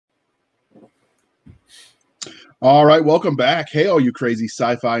All right, welcome back. Hey, all you crazy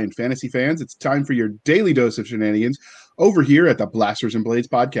sci-fi and fantasy fans. It's time for your daily dose of shenanigans over here at the Blasters and Blades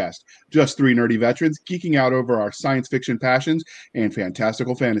podcast. Just three nerdy veterans geeking out over our science fiction passions and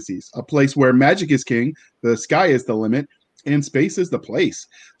fantastical fantasies. A place where magic is king, the sky is the limit, and space is the place.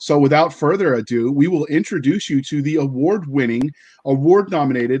 So without further ado, we will introduce you to the award-winning,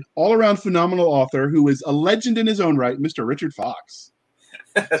 award-nominated, all-around phenomenal author who is a legend in his own right, Mr. Richard Fox.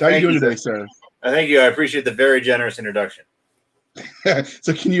 So how are you Thank doing you, today, sir. sir? Thank you. I appreciate the very generous introduction.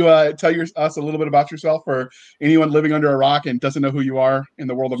 So can you tell us a little bit about yourself for anyone living under a rock and doesn't know who you are in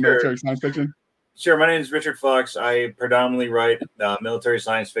the world of Sure. military science fiction? Sure. My name is Richard Fox. I predominantly write military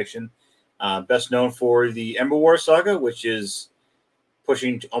science fiction, best known for the Ember War saga, which is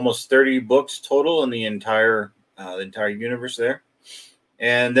pushing almost 30 books total in the entire universe there.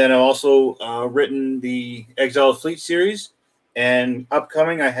 And then I've also written the Exiled Fleet series. And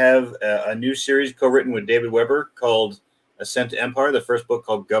upcoming, I have a new series co-written with David Weber called Ascent to Empire. The first book,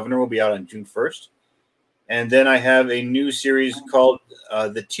 called Governor, will be out on June 1st. And then I have a new series called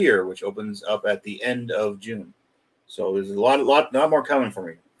The Tier, which opens up at the end of June. So there's a lot more coming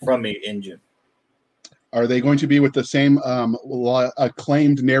from me in June. Are they going to be with the same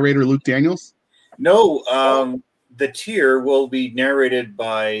acclaimed narrator Luke Daniels? No, The Tier will be narrated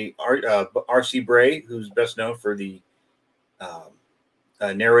by R.C. Bray, who's best known for the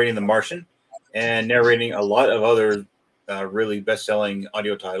narrating The Martian and narrating a lot of other really best-selling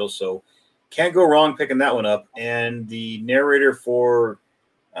audio titles. So can't go wrong picking that one up. And the narrator for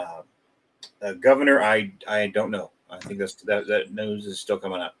Governor, I don't know. I think that news is still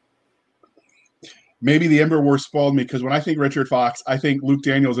coming out. Maybe the Ember War spoiled me because when I think Richard Fox, I think Luke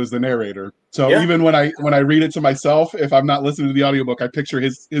Daniels is the narrator. So Yeah. even when I read it to myself, if I'm not listening to the audiobook, I picture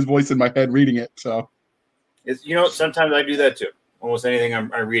his voice in my head reading it. So It's, sometimes I do that too. Almost anything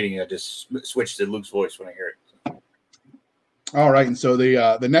I'm reading, I just switch to Luke's voice when I hear it. all right, and so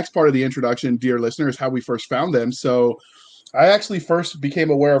the next part of the introduction, dear listener, is how we first found them. So I actually first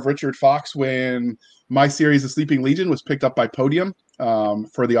became aware of Richard Fox when my series, The Sleeping Legion, was picked up by Podium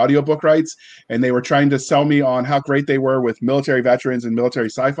for the audiobook rights, and they were trying to sell me on how great they were with military veterans and military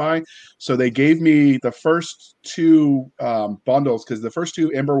sci-fi. So they gave me the first two bundles, because the first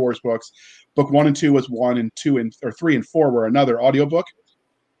two Ember Wars books, book 1 and 2 was 1, and 2 and or 3 and 4 were another audiobook.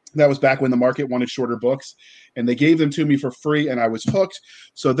 That was back when the market wanted shorter books, and they gave them to me for free, and I was hooked.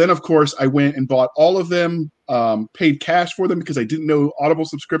 So then, of course, I went and bought all of them, paid cash for them because I didn't know Audible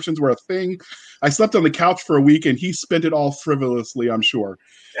subscriptions were a thing. I slept on the couch for a week, and he spent it all frivolously, I'm sure.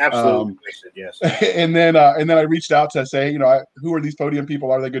 Absolutely wasted, yes. And then I reached out to say, who are these Podium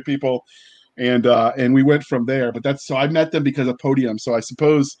people? Are they good people? And we went from there. But so I met them because of Podium. So I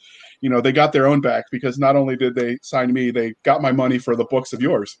suppose, they got their own back because not only did they sign me, they got my money for the books of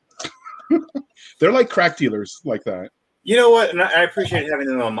yours. They're like crack dealers like that. You know what? And I appreciate having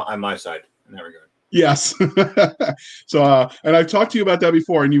them on my side in that regard. Yes. So, and I've talked to you about that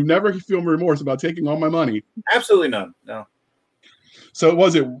before, and you never feel remorse about taking all my money. Absolutely none. No. So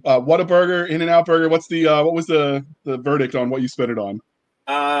was it Whataburger, In-N-Out Burger? What was the verdict on what you spent it on?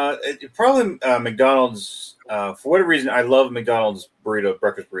 Probably McDonald's. For whatever reason, I love McDonald's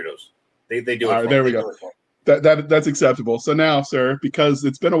breakfast burritos. They do it. All right, there we go. That's acceptable. So now, sir, because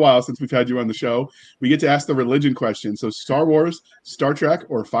it's been a while since we've had you on the show, we get to ask the religion question. So Star Wars, Star Trek,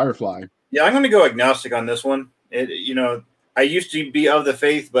 or Firefly? Yeah, I'm going to go agnostic on this one. I used to be of the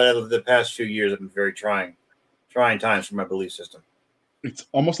faith, but over the past few years, I've been very trying times for my belief system. It's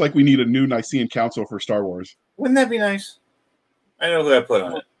almost like we need a new Nicene Council for Star Wars. Wouldn't that be nice? I know who I put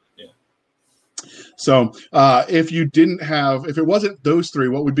on it. Yeah. So if it wasn't those three,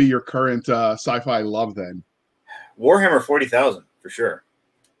 what would be your current sci-fi love then? Warhammer 40,000 for sure.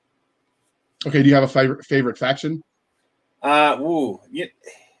 Okay, do you have a favorite faction? I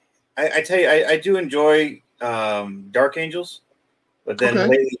tell you, I do enjoy Dark Angels, but then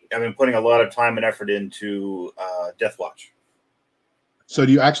lately I've been putting a lot of time and effort into Death Watch. So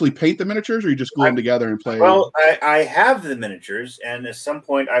do you actually paint the miniatures, or you just glue them together and play? Well, I have the miniatures, and at some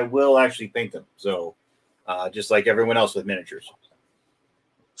point I will actually paint them. So just like everyone else with miniatures.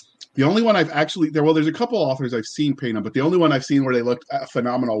 The only one I've actually there's a couple authors I've seen paint them, but the only one I've seen where they looked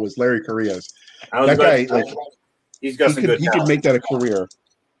phenomenal was Larry Correa's. That guy, he's got some good talent. He could make that a career.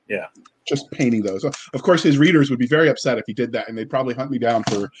 Yeah. Just painting those. Of course, his readers would be very upset if he did that, and they'd probably hunt me down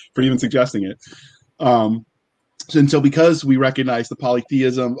for even suggesting it. And so because we recognize the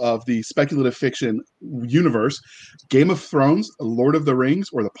polytheism of the speculative fiction universe, Game of Thrones, Lord of the Rings,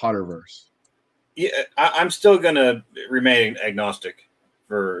 or the Potterverse? Yeah, I'm still going to remain agnostic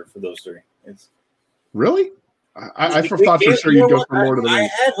for those three. Really? I thought for sure you'd go for Lord of the I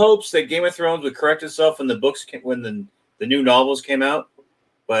Rings. had hopes that Game of Thrones would correct itself when the books when the new novels came out,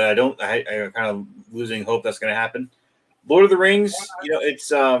 but I kind of losing hope that's going to happen. Lord of the Rings,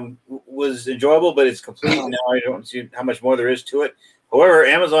 it's was enjoyable, but it's complete. Now I don't see how much more there is to it. However,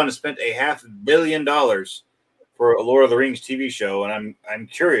 Amazon has spent $500 million for a Lord of the Rings TV show, and I'm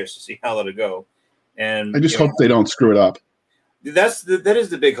curious to see how that'll go. And I just hope they don't screw it up. That is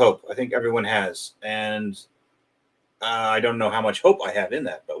the big hope I think everyone has, and I don't know how much hope I have in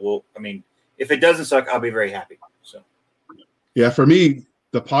that, but if it doesn't suck, I'll be very happy. So, yeah, for me,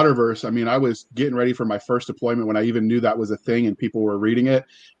 the Potterverse. I mean, I was getting ready for my first deployment when I even knew that was a thing and people were reading it,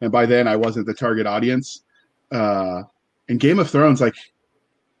 and by then I wasn't the target audience. And Game of Thrones, like,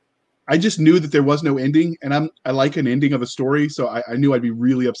 I just knew that there was no ending, and I like an ending of a story, so I knew I'd be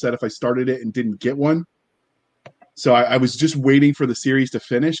really upset if I started it and didn't get one. So I was just waiting for the series to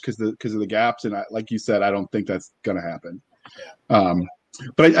finish because of the gaps, and like you said, I don't think that's gonna happen.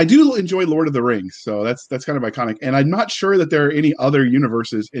 But I do enjoy Lord of the Rings, so that's kind of iconic. And I'm not sure that there are any other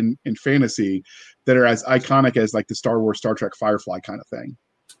universes in fantasy that are as iconic as like the Star Wars, Star Trek, Firefly kind of thing.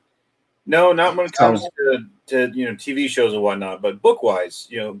 No, not when it comes to TV shows and whatnot, but book wise,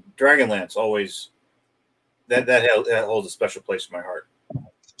 Dragonlance always that holds a special place in my heart.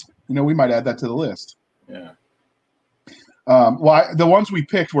 We might add that to the list. Yeah. Well, the ones we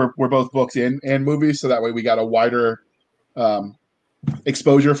picked were both books and movies, so that way we got a wider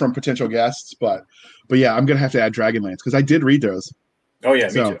exposure from potential guests. But yeah, I'm gonna have to add Dragonlance because I did read those. Oh yeah,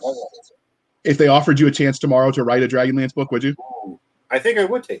 me too. If they offered you a chance tomorrow to write a Dragonlance book, would you? I think I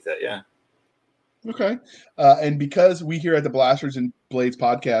would take that. Yeah. Okay. And because we here at the Blasters and Blades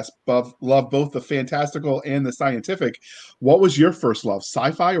podcast love both the fantastical and the scientific, what was your first love,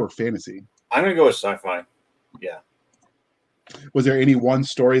 sci-fi or fantasy? I'm gonna go with sci-fi. Yeah. Was there any one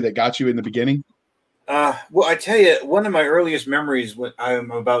story that got you in the beginning? Well, I tell you, one of my earliest memories when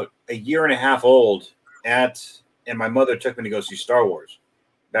I'm about a year and a half old and my mother took me to go see Star Wars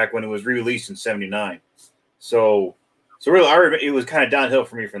back when it was re-released in '79. So really, it was kind of downhill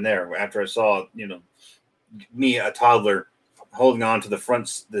for me from there. After I saw, me, a toddler, holding on to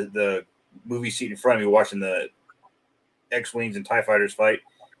the movie seat in front of me, watching the X-wings and TIE fighters fight.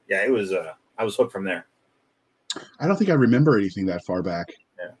 Yeah, it was. I was hooked from there. I don't think I remember anything that far back.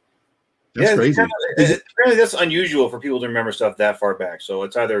 Yeah, that's crazy. Apparently, that's unusual for people to remember stuff that far back. So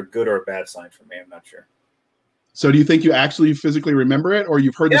it's either a good or a bad sign for me. I'm not sure. So do you think you actually physically remember it, or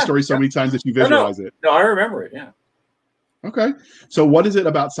you've heard the story so many times that you visualize it? No, I remember it. Yeah. Okay. So what is it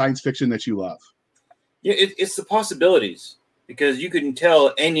about science fiction that you love? Yeah, it's the possibilities, because you can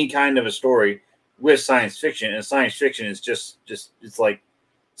tell any kind of a story with science fiction, and science fiction is just it's like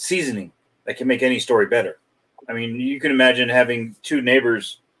seasoning that can make any story better. I mean, you can imagine having two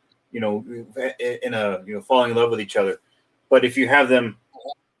neighbors, falling in love with each other, but if you have them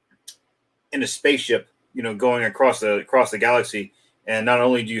in a spaceship, going across the galaxy, and not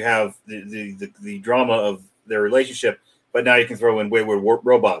only do you have the drama of their relationship, but now you can throw in wayward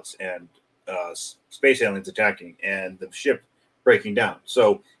robots and space aliens attacking and the ship breaking down.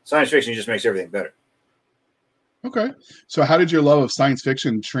 So science fiction just makes everything better. Okay. So how did your love of science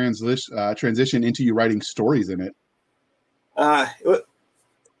fiction transition into you writing stories in it? When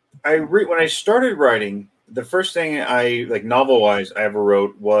I started writing, the first thing novel-wise I ever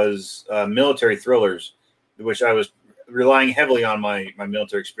wrote was military thrillers, which I was relying heavily on my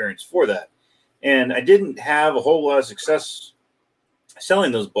military experience for that. And I didn't have a whole lot of success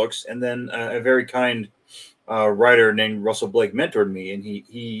selling those books. And then a very kind writer named Russell Blake mentored me,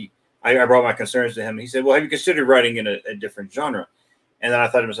 and I brought my concerns to him. He said, "Well, have you considered writing in a different genre?" And then I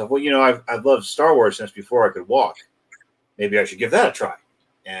thought to myself, well, I've loved Star Wars since before I could walk. Maybe I should give that a try.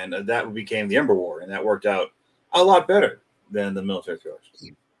 And that became the Ember War, and that worked out a lot better than the military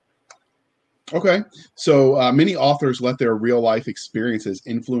thrillers. Okay. So many authors let their real life experiences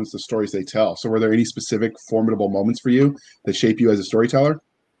influence the stories they tell. So were there any specific formidable moments for you that shape you as a storyteller?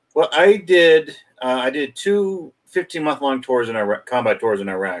 Well, I did 2 15-month-long tours in Iraq, combat tours in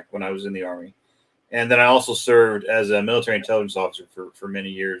Iraq when I was in the Army. And then I also served as a military intelligence officer for many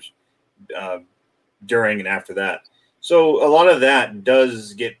years during and after that. So a lot of that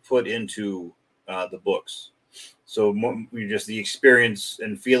does get put into the books. So just the experience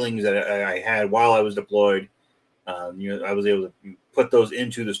and feelings that I had while I was deployed, I was able to put those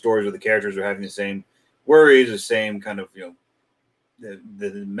into the stories where the characters are having the same worries, the same kind of,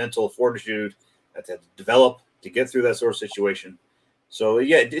 the mental fortitude that they have to develop to get through that sort of situation. So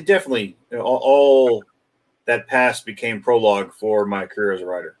yeah, it definitely, all that past became prologue for my career as a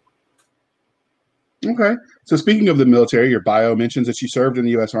writer. Okay. So speaking of the military, your bio mentions that you served in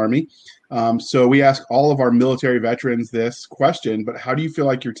the U.S. Army. So we ask all of our military veterans this question, but how do you feel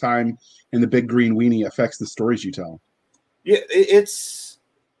like your time in the Big Green Weenie affects the stories you tell? Yeah, it's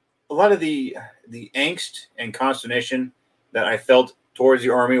a lot of the angst and consternation that I felt towards the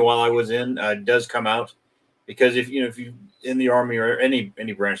army while I was in does come out because if you in the army or any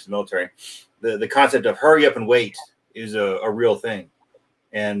branch of the military, the concept of hurry up and wait is a real thing,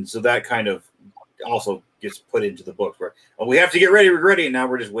 and so that kind of also gets put into the book where we have to get ready, we're ready, and now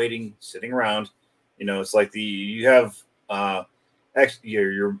we're just waiting, sitting around. It's like you have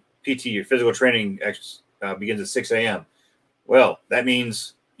your PT, your physical training begins at 6 a.m. Well, that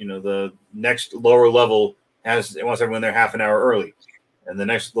means the next lower level wants everyone there half an hour early, and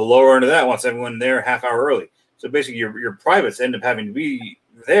the lower end of that wants everyone there half hour early. So basically, your privates end up having to be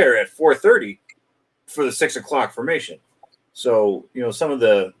there at 4:30 for the 6 o'clock formation. So some of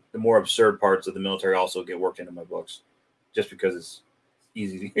the more absurd parts of the military also get worked into my books, just because it's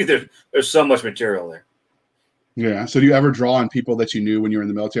easy. There's so much material there. Yeah. So do you ever draw on people that you knew when you were in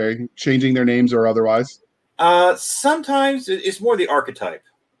the military, changing their names or otherwise? Sometimes it's more the archetype.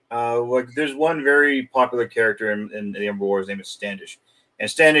 Like there's one very popular character in the Ember War. His name is Standish, and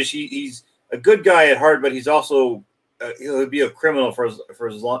Standish he's a good guy at heart, but he's also he'll be a criminal for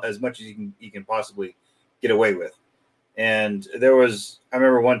as much as he can possibly get away with. And I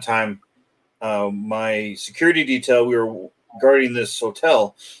remember one time, my security detail, we were guarding this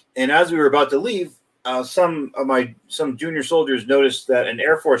hotel, and as we were about to leave, some junior soldiers noticed that an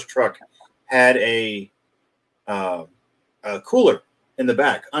Air Force truck had a cooler in the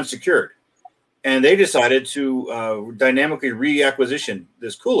back, unsecured, and they decided to dynamically reacquisition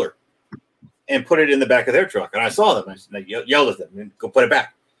this cooler and put it in the back of their truck. And I saw them. I yelled at them, "Go put it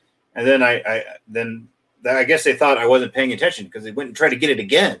back!" And then I guess they thought I wasn't paying attention because they went and tried to get it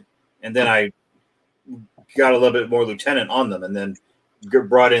again. And then I got a little bit more lieutenant on them, and then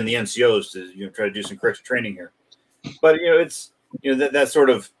brought in the NCOs to try to do some corrective training here. But it's that sort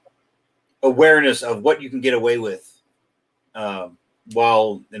of awareness of what you can get away with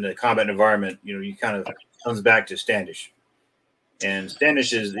while in a combat environment. You kind of comes back to Standish, and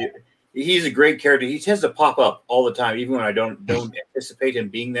Standish he's a great character. He tends to pop up all the time, even when I don't anticipate him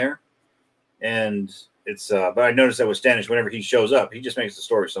being there. And it's but I noticed that with Standish, whenever he shows up, he just makes the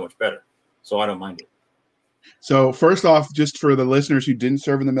story so much better. So I don't mind it. So first off, just for the listeners who didn't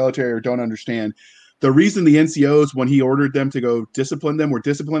serve in the military or don't understand, the reason the NCOs, when he ordered them to go discipline them, were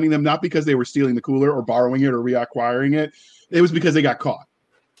disciplining them not because they were stealing the cooler or borrowing it or reacquiring it. It was because they got caught.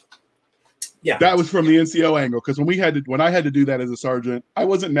 Yeah, that was from the NCO angle. Because when I had to do that as a sergeant, I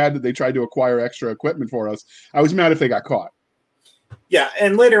wasn't mad that they tried to acquire extra equipment for us. I was mad if they got caught. Yeah,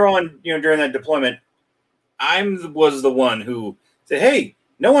 and later on, during that deployment, was the one who said, "Hey,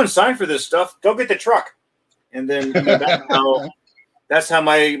 no one signed for this stuff. Go get the truck." And then that's how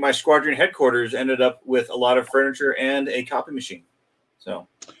my squadron headquarters ended up with a lot of furniture and a copy machine. So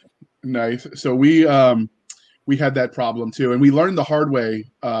nice. So we had that problem too, and we learned the hard way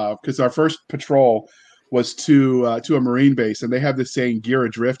because our first patrol was to a Marine base, and they have this saying, "Gear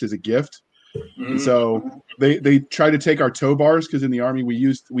adrift is a gift." Mm-hmm. And so they tried to take our tow bars, because in the Army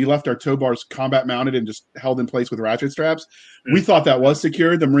we left our tow bars combat mounted and just held in place with ratchet straps. Mm-hmm. We thought that was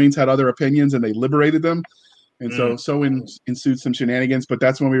secure. The Marines had other opinions, and they liberated them. And so ensued some shenanigans, but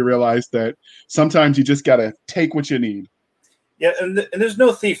that's when we realized that sometimes you just got to take what you need. Yeah, and there's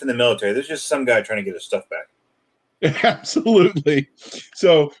no thief in the military. There's just some guy trying to get his stuff back. Absolutely.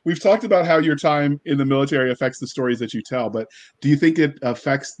 So we've talked about how your time in the military affects the stories that you tell, but do you think it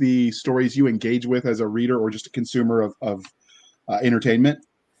affects the stories you engage with as a reader or just a consumer of entertainment?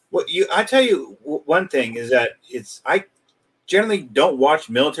 Well, I tell you one thing is that I generally don't watch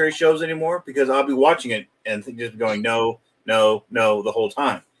military shows anymore because I'll be watching it and just going no the whole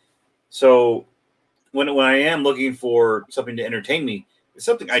time. So when I am looking for something to entertain me, it's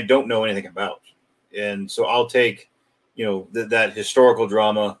something I don't know anything about, and so I'll take that historical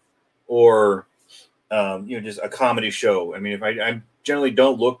drama or just a comedy show. I mean, if I generally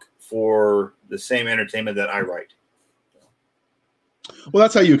don't look for the same entertainment that I write. Well,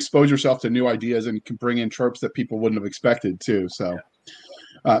 that's how you expose yourself to new ideas and can bring in tropes that people wouldn't have expected too. So,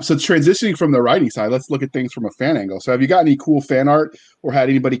 so transitioning from the writing side, let's look at things from a fan angle. So have you got any cool fan art or had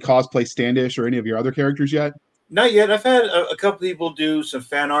anybody cosplay Standish or any of your other characters yet? Not yet. I've had a couple people do some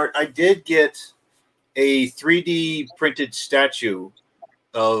fan art. I did get a 3D printed statue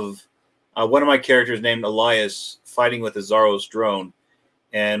of one of my characters named Elias fighting with a Zaros drone.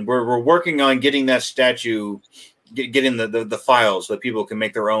 And we're working on getting that statue, getting the files so that people can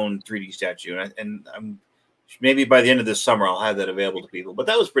make their own 3D statue. And I'm maybe by the end of this summer, I'll have that available to people. But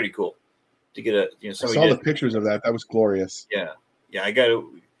that was pretty cool. to get a I somebody saw did. the pictures of that. That was glorious. Yeah, yeah. I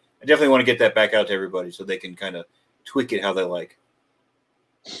definitely want to get that back out to everybody so they can kind of tweak it how they like.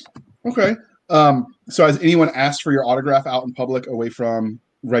 Okay. So has anyone asked for your autograph out in public away from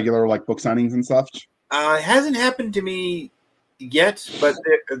regular like book signings and such? It hasn't happened to me yet, but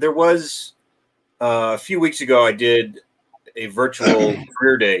there was a few weeks ago. I did a virtual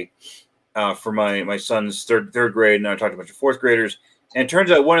career day for my son's third grade, and I talked to a bunch of fourth graders. And it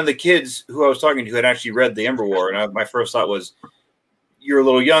turns out one of the kids who I was talking to had actually read the Ember War, and my first thought was, "You're a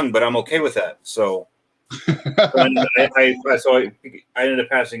little young, but I'm okay with that." So, I ended up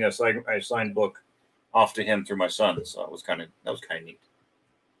passing a signed book off to him through my son. So that was kind of neat.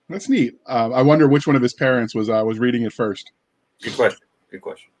 That's neat. I wonder which one of his parents was reading it first. Good question. Good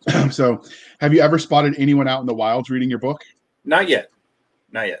question. So, have you ever spotted anyone out in the wilds reading your book? Not yet.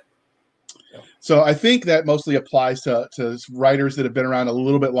 Not yet. No. So I think that mostly applies to writers that have been around a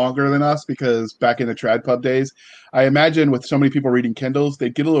little bit longer than us, because back in the Trad Pub days, I imagine with so many people reading Kindles,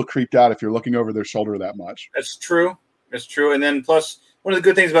 they'd get a little creeped out if you're looking over their shoulder that much. That's true. That's true. And then plus, one of the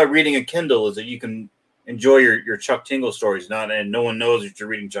good things about reading a Kindle is that you can enjoy your Chuck Tingle stories, and no one knows that you're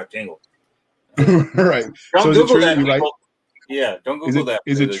reading Chuck Tingle. Right. Don't Google that. Yeah, don't Google that.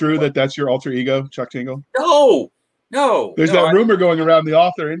 Is it true that that's your alter ego, Chuck Tingle? No. There's that rumor going around the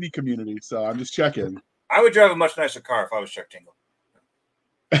author indie community, so I'm just checking. I would drive a much nicer car if I was Chuck Tingle.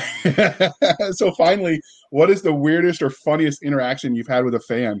 So finally, what is the weirdest or funniest interaction you've had with a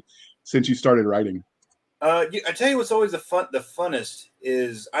fan since you started writing? I tell you what's always the funnest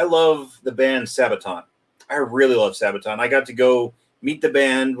is I love the band Sabaton. I really love Sabaton. I got to go meet the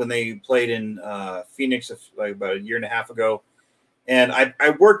band when they played in Phoenix like about a year and a half ago. And I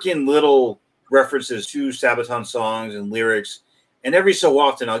work in little references to Sabaton songs and lyrics. And every so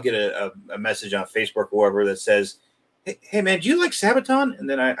often I'll get a message on Facebook or whatever that says, hey man, do you like Sabaton? And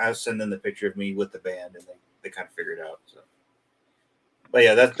then I send them the picture of me with the band, and they kind of figure it out. So, but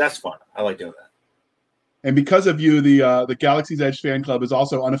yeah, that's fun. I like doing that. And because of you, the Galaxy's Edge fan club is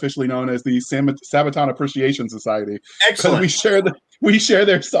also unofficially known as the Sabaton Appreciation Society. Excellent. We share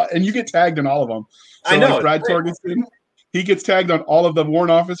their and you get tagged in all of them. So I know. Like Brad Torgensen, he gets tagged on all of the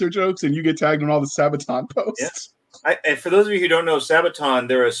Warrant Officer jokes, and you get tagged on all the Sabaton posts. Yeah. And for those of you who don't know Sabaton,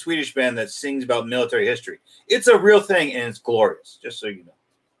 they're a Swedish band that sings about military history. It's a real thing, and it's glorious, just so you know.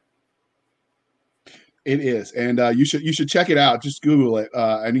 It is, and you should check it out. Just Google it,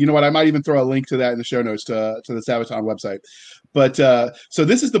 and you know what? I might even throw a link to that in the show notes to the Sabaton website. But so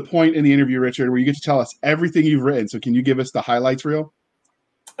this is the point in the interview, Richard, where you get to tell us everything you've written. So can you give us the highlights reel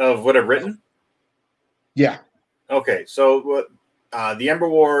of what I've written? Yeah. Okay, so the Ember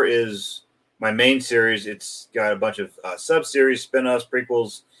War is my main series. It's got a bunch of sub-series, spin-offs,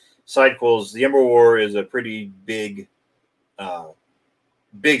 prequels, sidequels. The Ember War is a pretty big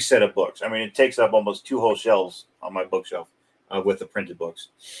set of books. I mean, it takes up almost 2 whole shelves on my bookshelf with the printed books.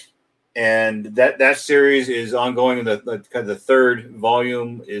 And that series is ongoing. The third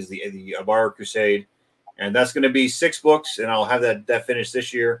volume is the Abara Crusade, and that's going to be 6 books, and I'll have that finished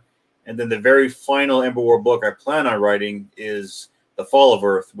this year. And then the very final Ember War book I plan on writing is The Fall of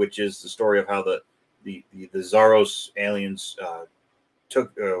Earth, which is the story of how the Zaros aliens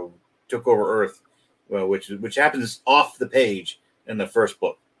took over Earth, which happens off the page in the first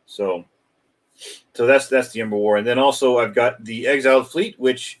book. So that's the Ember War. And then also I've got The Exiled Fleet,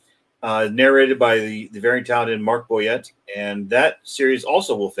 which is narrated by the very talented Mark Boyette, and that series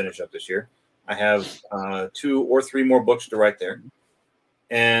also will finish up this year. I have 2 or 3 more books to write there.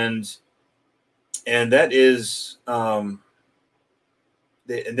 And that is and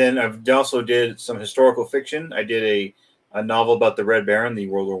then I've also did some historical fiction. I did a novel about the Red Baron, the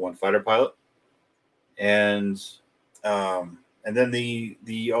World War I fighter pilot, and then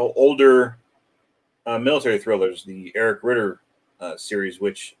the older military thrillers, the Eric Ritter series,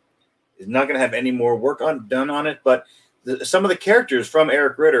 which is not going to have any more work done on it, but some of the characters from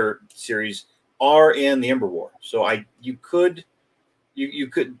Eric Ritter series are in the Ember War. So you could.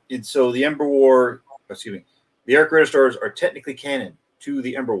 And so the Ember War, the Eric Ritter stories are technically canon to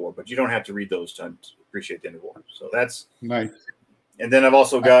the Ember War, but you don't have to read those to appreciate the Ember War. So that's nice. And then I've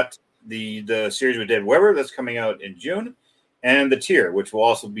also got the series with Dave Weber that's coming out in June, and the Tier, which will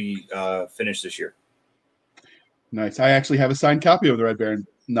also be finished this year. Nice. I actually have a signed copy of the Red Baron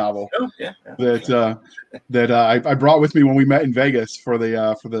novel. Oh, yeah. That I brought with me when we met in Vegas for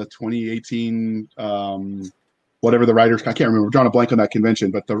the 2018 whatever the writers, I can't remember. We're drawing a blank on that convention,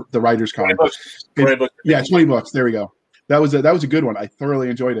 but the writers con. 20 books. Yeah, 20 books. There we go. That was a good one. I thoroughly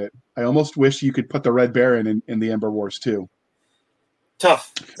enjoyed it. I almost wish you could put the Red Baron in the Ember Wars too.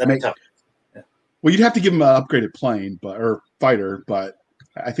 Tough. That'd be tough. Yeah. Well, you'd have to give him an upgraded plane, or fighter, but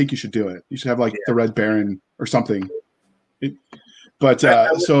I think you should do it. You should have like Yeah. the Red Baron or something. But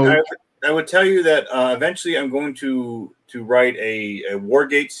I would tell you that eventually I'm going to write a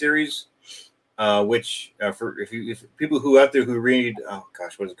Wargate series, which for if people who out there who read, oh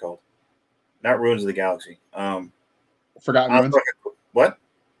gosh, what is it called? Not Ruins of the Galaxy. Forgotten Ruins. What?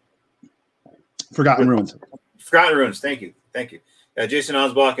 Forgotten Ruins. Forgotten Ruins. Thank you. Jason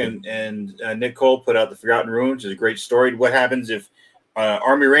Osbach and Nick Cole put out the Forgotten Ruins. It's a great story. What happens if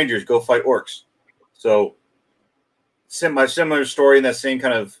Army Rangers go fight orcs? So, my similar story in that same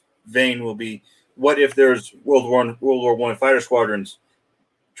kind of vein will be: what if there's World War I fighter squadrons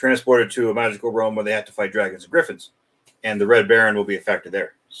transported to a magical realm where they have to fight dragons and griffins, and the Red Baron will be a factor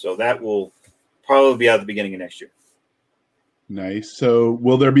there. So that will probably be out at the beginning of next year. Nice. So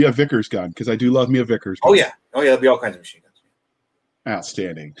will there be a Vickers gun? Because I do love me a Vickers gun. Oh yeah, there'll be all kinds of machine guns.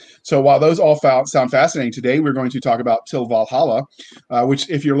 Outstanding. So while those all sound fascinating, today we're going to talk about Till Valhalla, which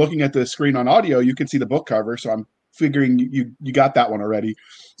if you're looking at the screen on audio, you can see the book cover. So I'm figuring you got that one already.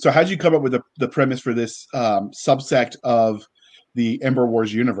 So how did you come up with the premise for this subsect of the Ember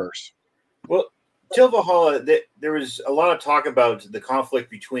Wars universe? Well, Till Valhalla, there was a lot of talk about the conflict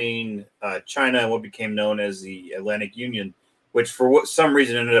between China and what became known as the Atlantic Union, which for some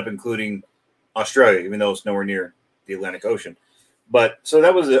reason ended up including Australia, even though it's nowhere near the Atlantic Ocean. But so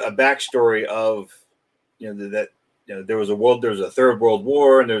that was a backstory of, that there was a Third World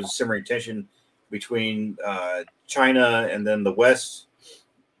War, and there was a simmering tension between China and then the West.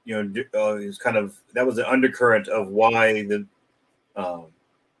 It was that was the undercurrent of why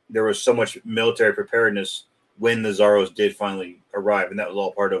there was so much military preparedness when the Zaros did finally arrive, and that was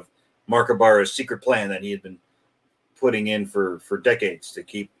all part of Mark Ibarra's secret plan that he had been putting in for decades to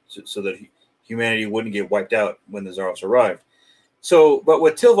keep so that humanity wouldn't get wiped out when the Zaros arrived. So, but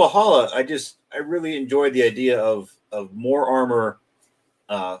with Till Valhalla, I really enjoyed the idea of more armor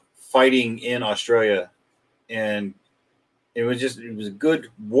fighting in Australia, and it was a good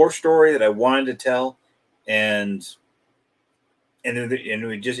war story that I wanted to tell, and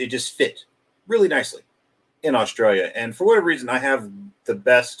it just fit really nicely in Australia. And for whatever reason, I have the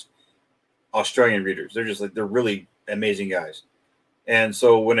best Australian readers. They're really amazing guys. And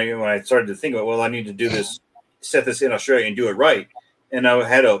so when I started to think about, well, I need to do this, set this in Australia and do it right. And I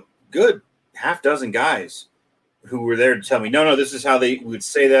had a good half dozen guys who were there to tell me, no, this is how they would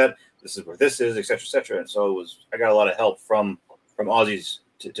say that. This is where this is, et cetera, et cetera. And so I got a lot of help from Aussies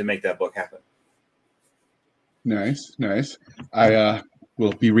to make that book happen. Nice. I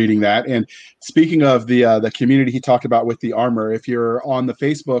will be reading that. And speaking of the community he talked about with the armor, if you're on the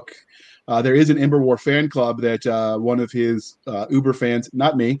Facebook, there is an Ember War fan club that one of his Uber fans,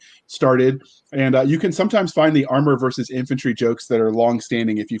 not me, started. And you can sometimes find the armor versus infantry jokes that are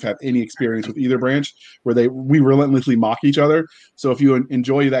long-standing if you've had any experience with either branch, where we relentlessly mock each other. So if you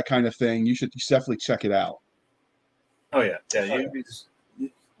enjoy that kind of thing, you should definitely check it out. Oh yeah.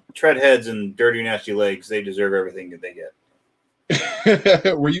 Tread heads and dirty, nasty legs. They deserve everything that they get.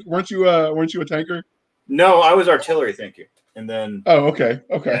 weren't you a tanker? No, I was artillery. Thank you. And then okay.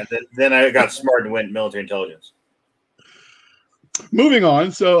 And then I got smart and went military intelligence. Moving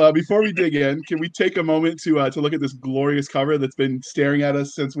on. So before we dig in, can we take a moment to look at this glorious cover that's been staring at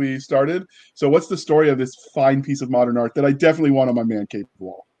us since we started? So what's the story of this fine piece of modern art that I definitely want on my man cave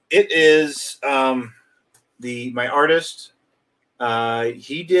wall? It is my artist.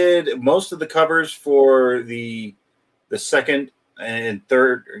 He did most of the covers for the second and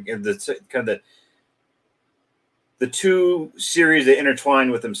third, the two series that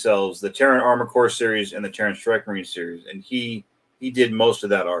intertwine with themselves, the Terran Armor Corps series and the Terran Strike Marine series, and he did most of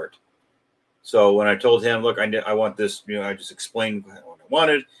that art. So when I told him, look, I want this, I just explained what I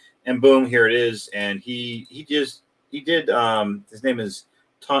wanted, and boom, here it is. And he did. His name is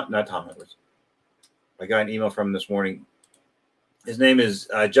not Tom Edwards. I got an email from him this morning. His name is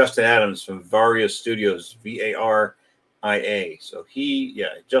Justin Adams from Varia Studios, Varia. So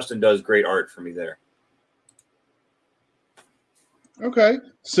Justin does great art for me there. Okay.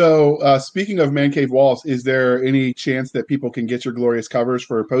 So speaking of man cave walls, is there any chance that people can get your glorious covers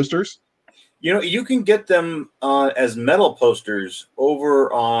for posters? You can get them as metal posters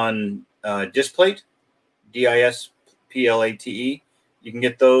over on Displate, Displate. You can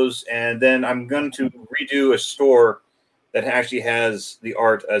get those, and then I'm going to redo a store that actually has the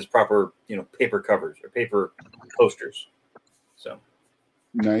art as proper, paper covers or paper posters. So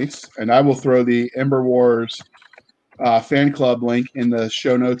nice. And I will throw the Ember Wars fan club link in the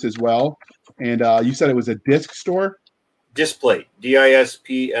show notes as well. And you said it was a disc store? Displate,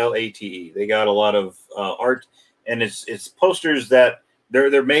 Displate. They got a lot of art, and it's posters that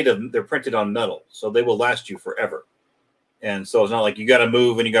they're printed on metal, so they will last you forever. And so it's not like you got to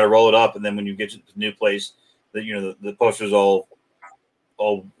move and you got to roll it up, and then when you get to the new place, that the poster's all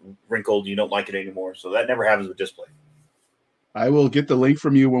wrinkled, you don't like it anymore. So that never happens with display. I will get the link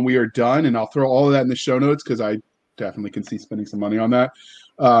from you when we are done, and I'll throw all of that in the show notes because I definitely can see spending some money on that.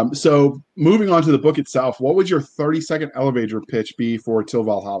 So moving on to the book itself, what would your 30-second elevator pitch be for Till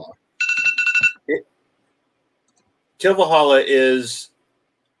Valhalla? Till Valhalla is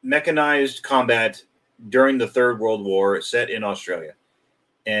mechanized combat during the Third World War set in Australia.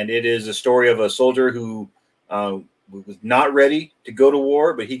 And it is a story of a soldier who was not ready to go to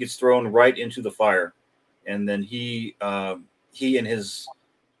war, but he gets thrown right into the fire. And then he and his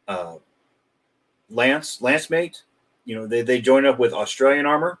lance mate, they join up with Australian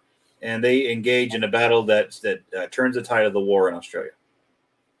armor, and they engage in a battle that turns the tide of the war in Australia.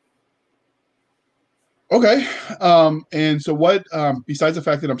 Okay. And so what, besides the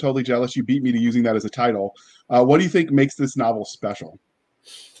fact that I'm totally jealous you beat me to using that as a title, what do you think makes this novel special?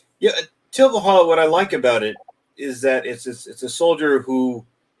 Yeah, Till Valhalla, what I like about it is that it's a soldier who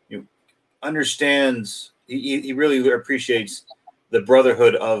understands, he really appreciates the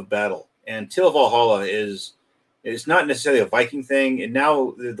brotherhood of battle. And Till Valhalla it's not necessarily a Viking thing, and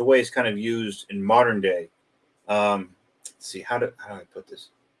now the way it's kind of used in modern day. Let's see, how do I put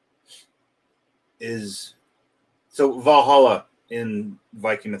this? So Valhalla in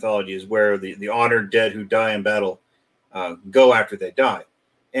Viking mythology is where the honored dead who die in battle go after they die,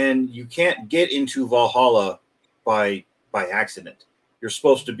 and you can't get into Valhalla by accident. You're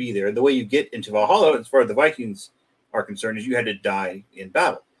supposed to be there. The way you get into Valhalla, as far as the Vikings are concerned, is you had to die in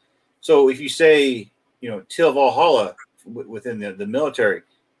battle. So if you say Till Valhalla within the military,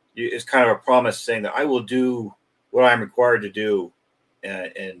 is kind of a promise saying that I will do what I'm required to do,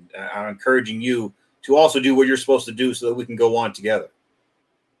 and I'm encouraging you to also do what you're supposed to do so that we can go on together.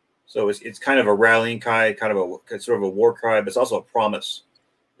 So it's kind of a rallying cry, kind of a sort of a war cry, but it's also a promise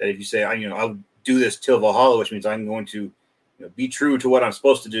that if you say, I'll do this till Valhalla, which means I'm going to be true to what I'm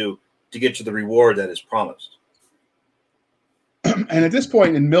supposed to do to get to the reward that is promised. And at this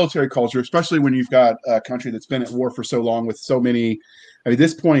point in military culture, especially when you've got a country that's been at war for so long with so many, at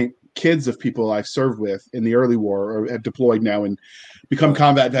this point, kids of people I've served with in the early war or have deployed now and become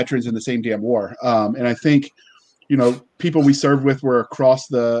combat veterans in the same damn war. And I think, people we served with were across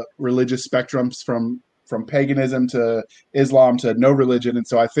the religious spectrums from paganism to Islam to no religion. And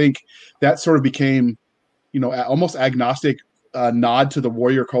so I think that sort of became, almost agnostic nod to the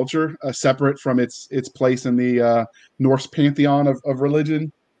warrior culture, separate from its place in the Norse pantheon of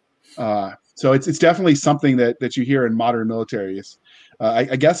religion. So it's definitely something that you hear in modern militaries.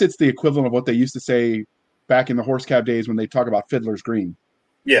 I guess it's the equivalent of what they used to say back in the horse cab days when they talk about Fiddler's Green.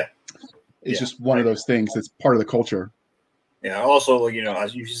 Yeah. It's just one of those things that's part of the culture. Yeah. Also,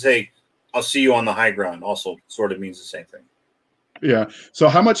 as you say, I'll see you on the high ground also sort of means the same thing. Yeah. So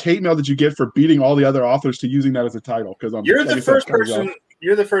how much hate mail did you get for beating all the other authors to using that as a title? Because you're the first person.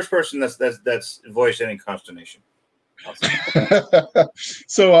 You're the first person that's voiced any consternation.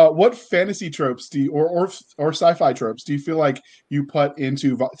 So, what fantasy tropes do you, or sci-fi tropes do you feel like you put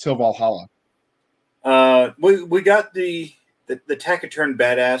into Till Valhalla? We got the taciturn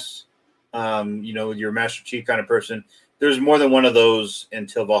badass. Your Master Chief kind of person. There's more than one of those in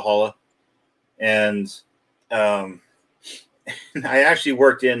Till Valhalla, and I actually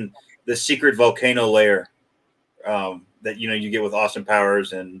worked in the secret volcano lair that you get with Austin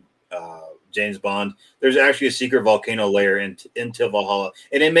Powers and James Bond. There's actually a secret volcano lair in Till Valhalla,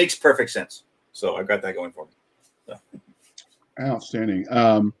 and it makes perfect sense. So I've got that going for me. So. Outstanding.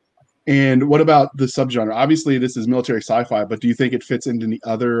 And what about the subgenre? Obviously, this is military sci-fi, but do you think it fits into the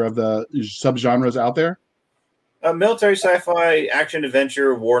other of the subgenres out there? Military sci-fi, action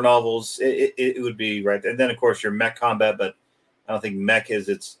adventure, war novels. It would be right there. And then, of course, your mech combat, but I don't think mech is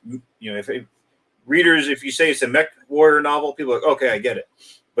its. Readers, if you say it's a mech warrior novel, people are like, okay, I get it.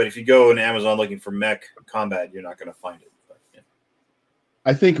 But if you go on Amazon looking for mech combat, you're not going to find it. But, yeah.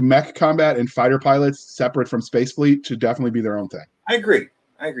 I think mech combat and fighter pilots, separate from Space Fleet, should definitely be their own thing. I agree.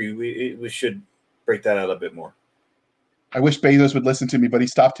 We should break that out a bit more. I wish Bezos would listen to me, but he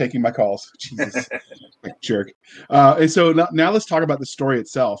stopped taking my calls. Jesus, jerk. And so now let's talk about the story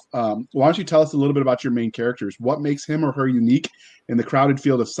itself. Why don't you tell us a little bit about your main characters? What makes him or her unique in the crowded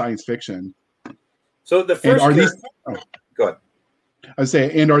field of science fiction? So the first go ahead. I would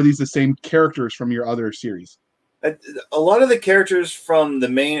say, and are these the same characters from your other series? A lot of the characters from the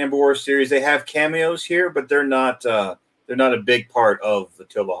main Ember Wars series, they have cameos here, but they're not a big part of the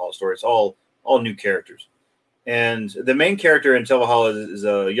Till Valhalla story. It's all new characters. And the main character in Till Valhalla is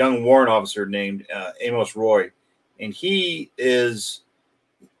a young warrant officer named Amos Roy, and he was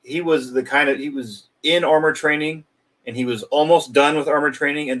in armor training, and he was almost done with armor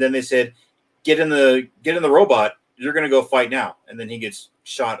training, and then they said, get in the robot, you're going to go fight now. And then he gets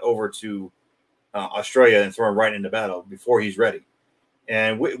shot over to Australia and thrown right into battle before he's ready.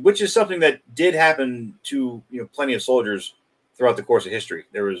 And which is something that did happen to plenty of soldiers throughout the course of history.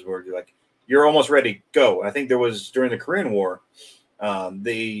 There was where you're like, you're almost ready, go. I think there was during the Korean War,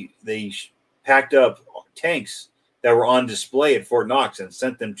 they packed up tanks that were on display at Fort Knox and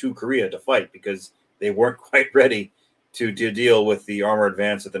sent them to Korea to fight because they weren't quite ready to deal with the armor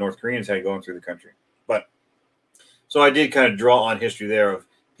advance that the North Koreans had going through the country. But so I did kind of draw on history there of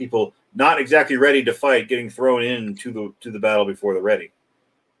people not exactly ready to fight, getting thrown into the battle before they're ready.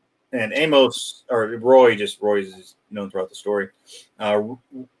 And Amos or Roy is known throughout the story.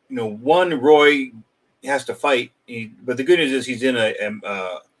 One Roy has to fight, but the good news is he's in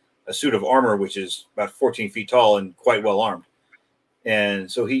a suit of armor which is about 14 feet tall and quite well armed,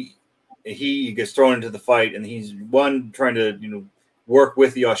 and so he gets thrown into the fight, and he's trying to work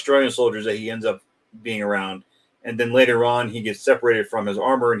with the Australian soldiers that he ends up being around, and then later on he gets separated from his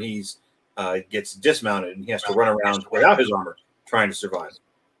armor and he's gets dismounted and he has to run around without his armor trying to survive.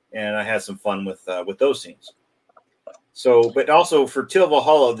 And I had some fun with those scenes. So, but also for Till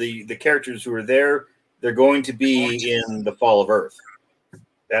Valhalla, the characters who are there, they're going to be in the Fall of Earth.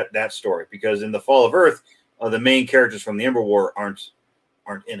 That story, because in the Fall of Earth, the main characters from the Ember War aren't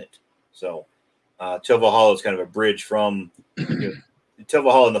in it. So, Till Valhalla is kind of a bridge from Till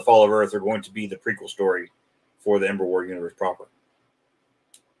Valhalla and the Fall of Earth are going to be the prequel story for the Ember War universe proper.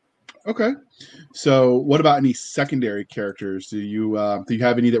 Okay. So what about any secondary characters? Do you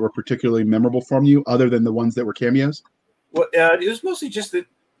have any that were particularly memorable from you other than the ones that were cameos? Well, it was mostly just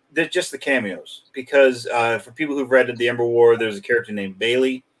the cameos, because for people who've read the Ember War, there's a character named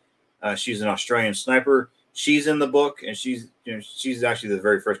Bailey. She's an Australian sniper. She's in the book, and she's actually the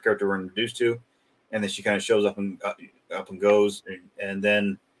very first character we're introduced to, and then she kind of shows up and goes, and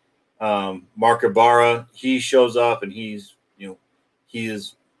then Mark Ibarra, he shows up, and he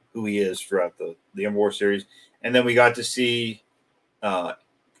is who he is throughout the Ember War series. And then we got to see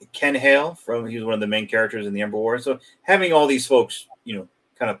Ken Hale he was one of the main characters in the Ember War. So having all these folks,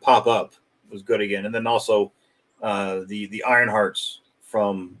 kind of pop up was good again. And then also the Ironhearts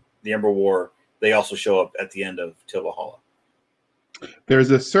from the Ember War, they also show up at the end of Till Valhalla.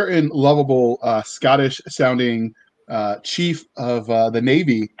 There's a certain lovable Scottish sounding chief of the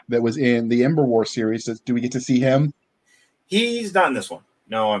Navy that was in the Ember War series. Do we get to see him? He's not in this one.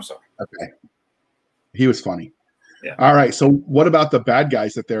 No, I'm sorry. Okay. He was funny. Yeah. All right. So what about the bad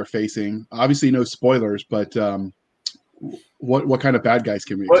guys that they're facing? Obviously no spoilers, but what kind of bad guys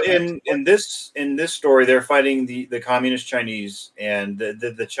can we expect? Well, in this story, they're fighting the communist Chinese, and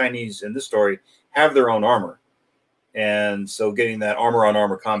the Chinese in this story have their own armor. And so getting that armor on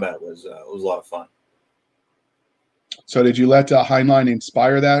armor combat was a lot of fun. So did you let Heinlein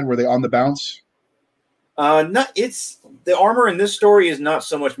inspire that? Were they on the bounce? It's the armor in this story is not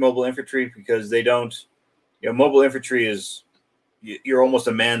so much mobile infantry, because they don't, mobile infantry is you're almost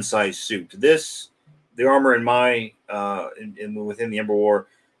a man-sized suit. The armor in within the Ember War,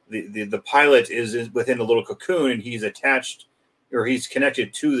 the pilot is within a little cocoon, and he's attached, or he's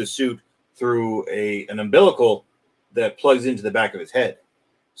connected to the suit through an umbilical that plugs into the back of his head.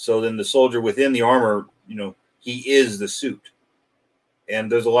 So then the soldier within the armor, he is the suit. And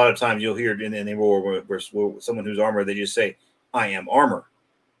there's a lot of times you'll hear in the Ember War where someone who's armor, they just say, "I am armor,"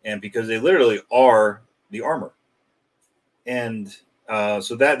 and because they literally are the armor. And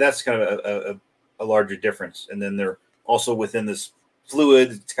so that's kind of a larger difference. And then they're also within this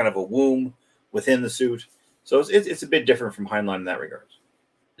fluid. It's kind of a womb within the suit. So it's a bit different from Heinlein in that regard.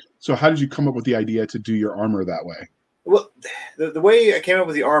 So how did you come up with the idea to do your armor that way? Well, the way I came up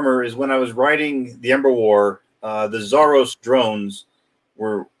with the armor is when I was writing the Ember War, the Zaros drones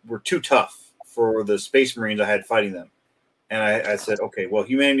were too tough for the Space Marines I had fighting them. And I said, okay, well,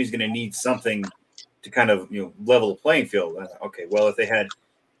 humanity's going to need something to kind of, level the playing field. Okay, well, if they had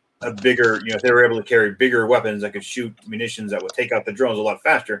a bigger, if they were able to carry bigger weapons that could shoot munitions that would take out the drones a lot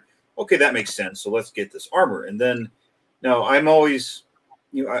faster, okay, that makes sense. So let's get this armor. And then, now I'm always,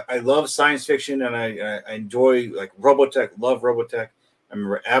 I love science fiction, and I enjoy like Robotech, love Robotech. I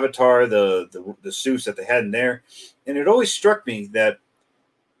remember Avatar, the suits that they had in there. And it always struck me that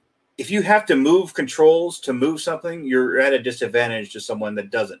if you have to move controls to move something, you're at a disadvantage to someone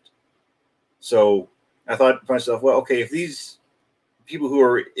that doesn't. So I thought to myself, well, okay, if these people who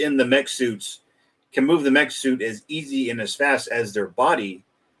are in the mech suits can move the mech suit as easy and as fast as their body,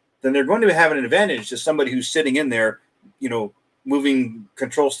 then they're going to have an advantage to somebody who's sitting in there, moving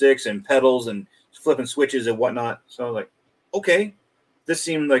control sticks and pedals and flipping switches and whatnot. So I was like, okay, this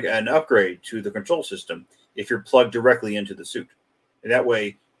seemed like an upgrade to the control system. if you're plugged directly into the suit. And that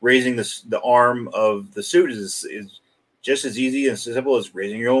way, raising the arm of the suit is just as easy and simple as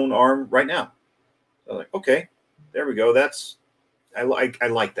raising your own arm right now. So like, okay, there we go. I like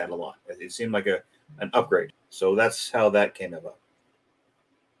that a lot. It seemed like an upgrade. So that's how that came about.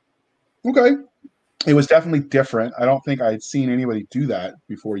 Okay. It was definitely different. I don't think I had seen anybody do that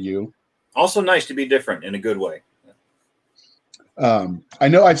before you. Also nice to be different in a good way. I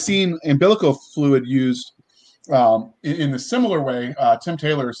know I've seen umbilical fluid used in a similar way. Tim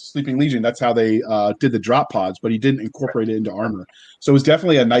Taylor's Sleeping Legion, that's how they did the drop pods, but he didn't incorporate it into armor. So it was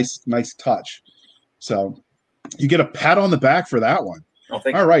definitely a nice touch. So you get a pat on the back for that one. Oh,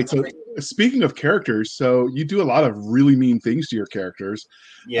 thank All you. right. So speaking of characters, so you do a lot of really mean things to your characters.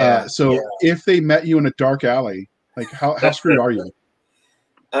 Yeah. If they met you in a dark alley, like how screwed are you?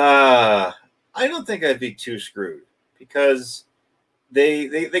 I don't think I'd be too screwed because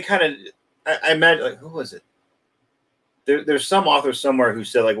they kind of I imagine, like, who was it? There's some author somewhere who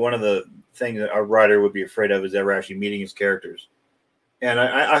said, like, one of the things that a writer would be afraid of is ever actually meeting his characters. And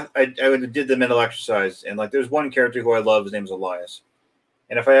I did the mental exercise, and like there's one character who I love. His name's Elias,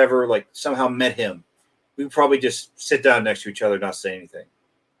 and if I ever like somehow met him, we would probably just sit down next to each other, not say anything,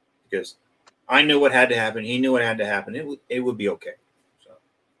 because I knew what had to happen. He knew what had to happen. It would be okay.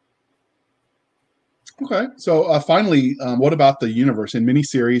 Okay. So finally, what about the universe? In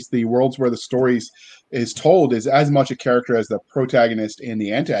miniseries, the worlds where the stories is told is as much a character as the protagonist and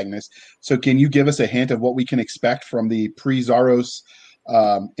the antagonist. So can you give us a hint of what we can expect from the pre-Zaros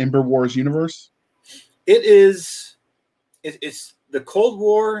Ember Wars universe? It's the Cold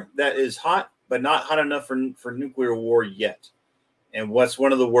War that is hot, but not hot enough for nuclear war yet. And what's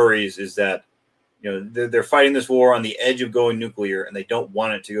one of the worries is that they're fighting this war on the edge of going nuclear, and they don't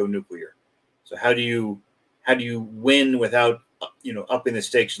want it to go nuclear. So how do you win without upping the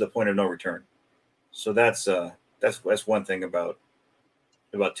stakes to the point of no return? So that's one thing about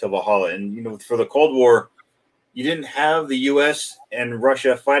Valhalla. And for the Cold War, you didn't have the U.S. and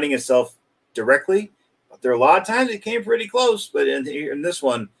Russia fighting itself directly, but there are a lot of times it came pretty close. But in this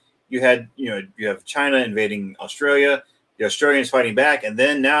one, you have China invading Australia, the Australians fighting back, and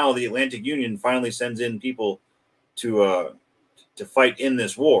then now the Atlantic Union finally sends in people to fight in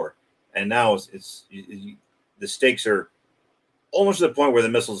this war. And now the stakes are almost to the point where the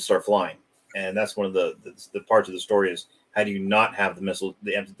missiles start flying, and that's one of the parts of the story is how do you not have the missiles,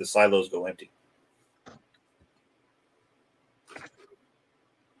 the silos go empty?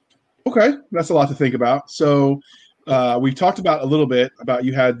 Okay, that's a lot to think about. So we've talked about a little bit about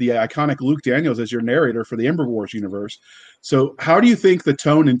you had the iconic Luke Daniels as your narrator for the Ember Wars universe. So how do you think the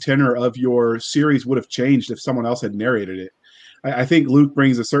tone and tenor of your series would have changed if someone else had narrated it? I think Luke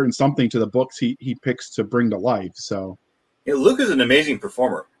brings a certain something to the books he picks to bring to life. So Luke is an amazing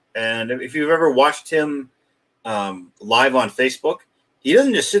performer, and if you've ever watched him live on Facebook, he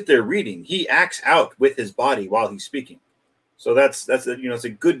doesn't just sit there reading; he acts out with his body while he's speaking. So that's it's a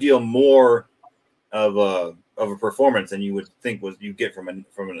good deal more of a performance than you would think you get from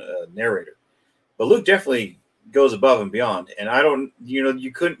a narrator. But Luke definitely goes above and beyond, and I don't you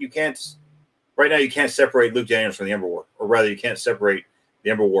can't. Right now, you can't separate Luke Daniels from the Ember War, or rather, you can't separate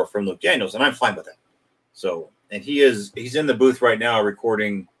the Ember War from Luke Daniels, and I'm fine with that. So, and he's in the booth right now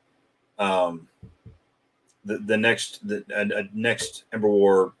recording the next Ember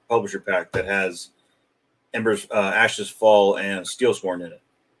War publisher pack that has Ember's Ashes Fall and Steelsworn in it.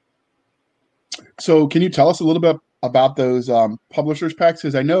 So, can you tell us a little bit about those publishers packs?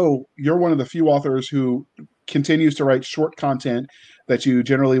 Because I know you're one of the few authors who continues to write short content that you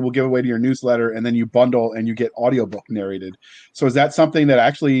generally will give away to your newsletter, and then you bundle and you get audiobook narrated. So is that something that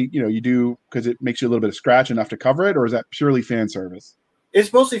actually you do because it makes you a little bit of scratch enough to cover it, or is that purely fan service?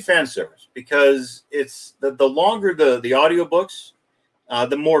 It's mostly fan service because it's the longer the audiobooks,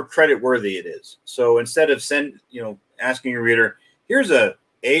 the more credit worthy it is. So instead of asking your reader, here's a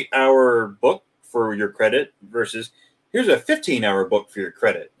 8-hour book for your credit versus here's a 15-hour book for your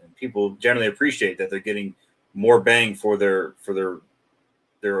credit, and people generally appreciate that they're getting more bang for their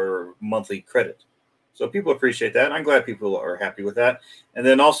monthly credit. So people appreciate that. And I'm glad people are happy with that. And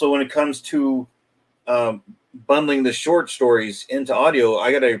then also when it comes to bundling the short stories into audio,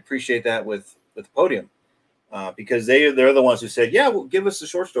 I got to appreciate that with Podium because they're the ones who said, yeah, well, give us the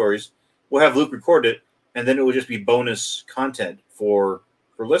short stories. We'll have Luke record it, and then it will just be bonus content for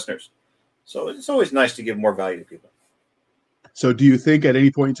listeners. So it's always nice to give more value to people. So do you think at any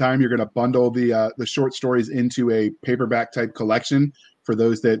point in time you're going to bundle the short stories into a paperback type collection for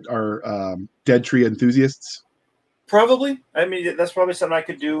those that are Dead Tree enthusiasts? Probably. I mean, that's probably something I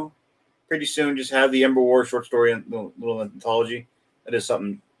could do pretty soon. Just have the Ember War short story and little anthology. That is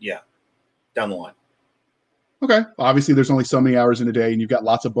something, yeah, down the line. Okay. Obviously, there's only so many hours in a day, and you've got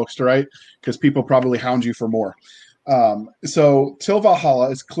lots of books to write because people probably hound you for more. So, Till Valhalla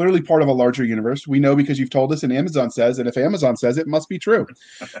is clearly part of a larger universe. We know because you've told us, and Amazon says, and if Amazon says it, must be true.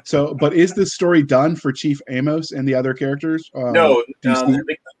 So, but is this story done for Chief Amos and the other characters? No, Do you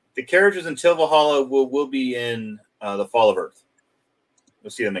see? the characters in Till Valhalla will be in the Fall of Earth.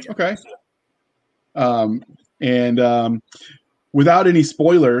 We'll see them again. Okay. And without any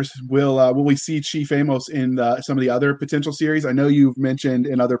spoilers, will we see Chief Amos in some of the other potential series? I know you've mentioned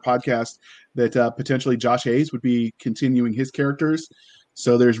in other podcasts that potentially Josh Hayes would be continuing his characters,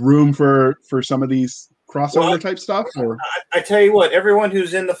 so there's room for some of these Well, crossover type stuff. Or I tell you what, everyone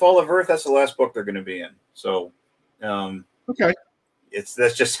who's in the Fall of Earth, that's the last book they're going to be in. So, okay,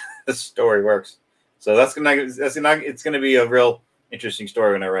 that's just the story works. So it's gonna be a real interesting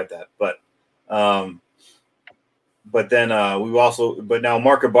story when I read that. But then but now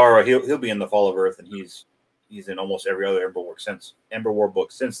Mark Ibarra, he'll be in the Fall of Earth, and he's in almost every other Ember War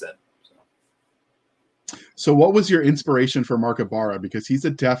book since then. so what was your inspiration for Mark Ibarra? Because he's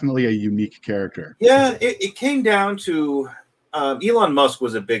definitely a unique character. Yeah, it came down to Elon Musk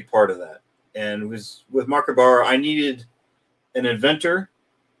was a big part of that, and was with Mark Ibarra. I needed an inventor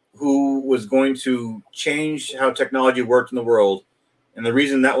who was going to change how technology worked in the world. And the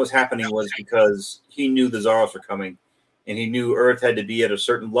reason that was happening was because he knew the Zaros were coming, and he knew Earth had to be at a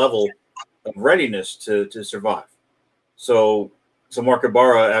certain level of readiness to survive. So Mark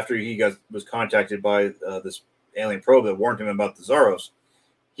Ibarra, after he was contacted by this alien probe that warned him about the Zaros,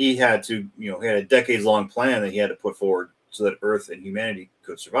 he had he had a decades-long plan that he had to put forward so that Earth and humanity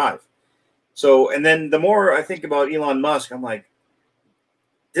could survive. So, and then the more I think about Elon Musk, I'm like,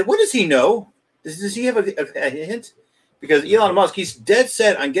 what does he know? Does he have a hint? Because Elon Musk, he's dead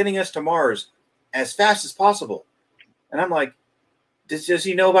set on getting us to Mars as fast as possible. And I'm like, does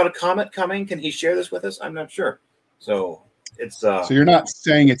he know about a comet coming? Can he share this with us? I'm not sure. So it's So you're not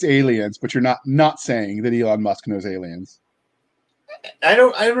saying it's aliens, but you're not saying that Elon Musk knows aliens. I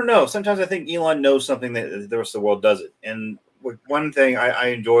don't know. Sometimes I think Elon knows something that the rest of the world doesn't. And one thing I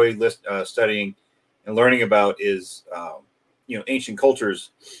enjoy studying and learning about is ancient cultures.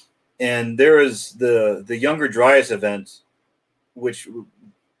 And there is the Younger Dryas event, which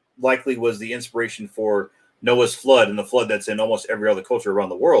likely was the inspiration for Noah's flood, and the flood that's in almost every other culture around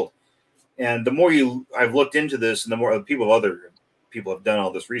the world. And the more I've looked into this, and the more other people have done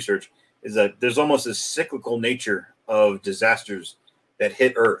all this research, is that there's almost a cyclical nature of disasters that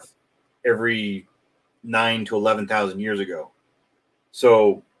hit Earth every 9 to 11,000 years ago.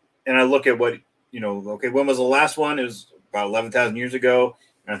 So, and I look at what okay, when was the last one? It was about 11,000 years ago.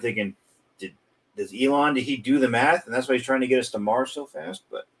 And I'm thinking, did he do the math? And that's why he's trying to get us to Mars so fast?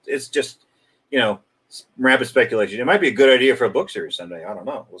 But it's just, rapid speculation. It might be a good idea for a book series someday. I don't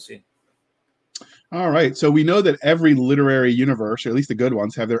know. We'll see. All right. So we know that every literary universe, or at least the good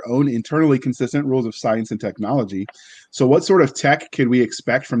ones, have their own internally consistent rules of science and technology. So what sort of tech can we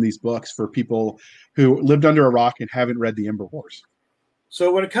expect from these books for people who lived under a rock and haven't read the Ember Wars?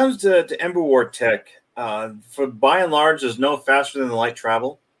 So when it comes to Ember War tech, for by and large, there's no faster than the light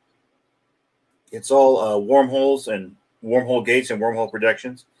travel. It's all wormholes and wormhole gates and wormhole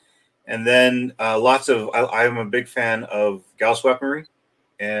projections. And then lots of, I'm a big fan of Gauss weaponry.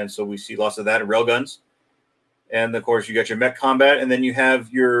 And so we see lots of that in railguns. And of course, you got your mech combat, and then you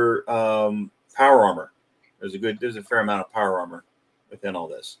have your power armor. There's a fair amount of power armor within all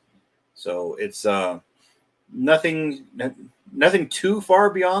this. So it's nothing too far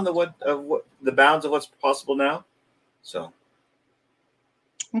beyond what the bounds of what's possible now. So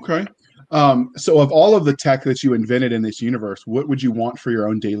okay. So of all of the tech that you invented in this universe, what would you want for your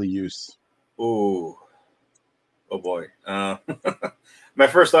own daily use? Oh boy. My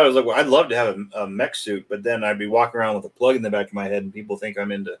first thought was like, well, I'd love to have a mech suit, but then I'd be walking around with a plug in the back of my head, and people think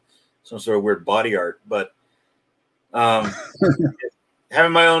I'm into some sort of weird body art. But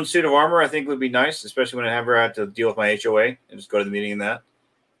having my own suit of armor, I think, would be nice, especially when I ever had to deal with my HOA and just go to the meeting in that.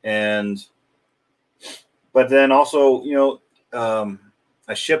 But then also,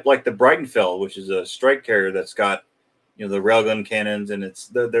 a ship like the Brightonfell, which is a strike carrier that's got, the railgun cannons, and it's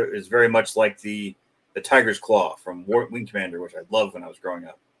very much like the Tiger's Claw from Wing Commander, which I loved when I was growing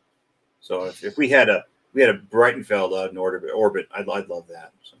up. So if we had a Brightonfell in orbit, I'd love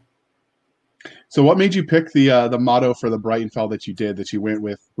that. So what made you pick the motto for the Brightonfell that you went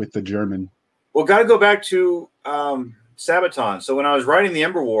with the German? Well, got to go back to Sabaton. So when I was writing the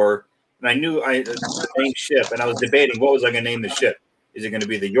Ember War, and I knew I named ship, and I was debating what was I going to name the ship. Is it going to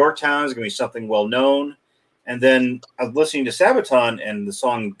be the Yorktown? Is it going to be something well known? And then I was listening to Sabaton, and the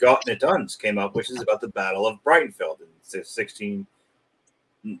song "Gotten It Done" came up, which is about the Battle of Brightonfell in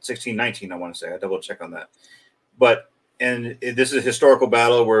 1619. I want to say. I double check on that. This is a historical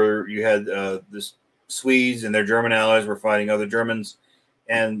battle where you had the Swedes and their German allies were fighting other Germans,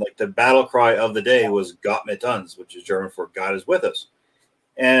 and like the battle cry of the day was "Gott mit uns," which is German for "God is with us."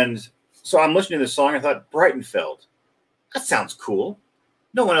 And so I'm listening to this song. I thought Breitenfeld, that sounds cool.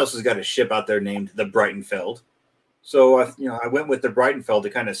 No one else has got a ship out there named the Breitenfeld. So I went with the Breitenfeld to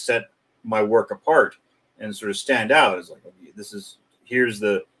kind of set my work apart and sort of stand out. It's like, here's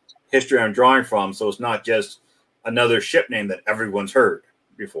the history I'm drawing from. So it's not just another ship name that everyone's heard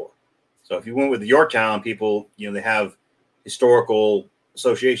before. So if you went with Yorktown, people, they have historical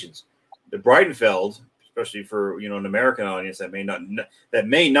associations. The Breitenfeld, especially for an American audience that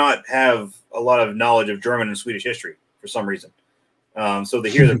may not have a lot of knowledge of German and Swedish history for some reason. So they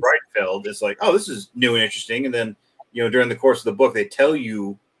hear the Breitenfeld, it's like, oh, this is new and interesting. And then during the course of the book, they tell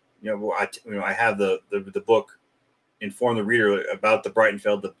you, I have the book inform the reader about the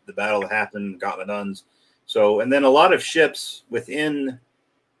Breitenfeld, the battle that happened, Gottmann's. So, and then a lot of ships within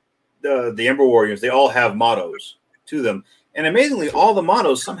the Ember Warriors, they all have mottos to them. And amazingly, all the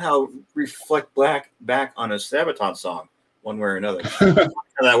mottos somehow reflect back on a Sabaton song, one way or another. How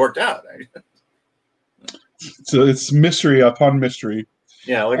that worked out. So it's mystery upon mystery.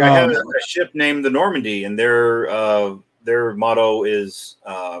 Yeah, like I had a ship named the Normandy, and their motto is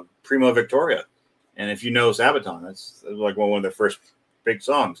Prima Victoria. And if you know Sabaton, that's like one of their first big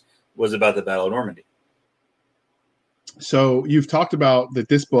songs was about the Battle of Normandy. So you've talked about that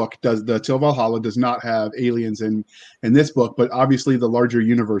this book the Till Valhalla does not have aliens in this book, but obviously the larger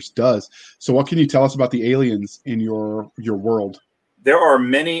universe does. So what can you tell us about the aliens in your world? There are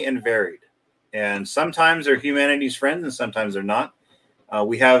many and varied, and sometimes they're humanity's friends, and sometimes they're not.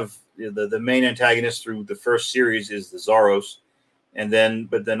 We have the main antagonist through the first series is the Zaros,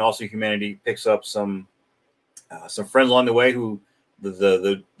 but then also humanity picks up some friends along the way who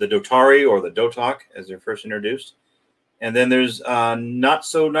the Dotari or the Dotak as they're first introduced. And then there's not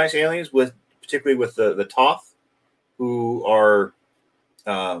so nice aliens, particularly with the Toth, who are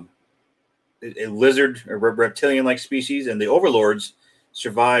a lizard or reptilian-like species, and the Overlords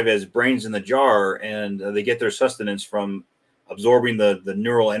survive as brains in the jar, and they get their sustenance from absorbing the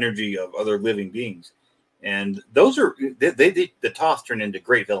neural energy of other living beings. And those are the Toth turn into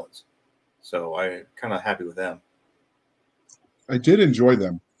great villains. So I'm kind of happy with them. I did enjoy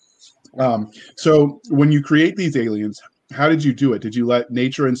them. So when you create these aliens, how did you do it? Did you let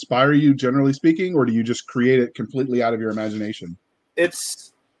nature inspire you, generally speaking, or do you just create it completely out of your imagination?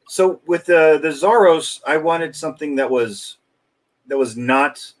 So with the Zaros, I wanted something that was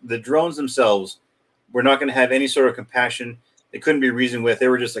not the drones themselves were not going to have any sort of compassion. They couldn't be reasoned with. They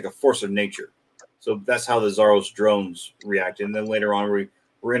were just like a force of nature. So that's how the Zaros drones reacted. And then later on,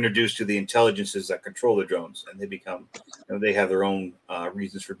 we're introduced to the intelligences that control the drones, and they become, they have their own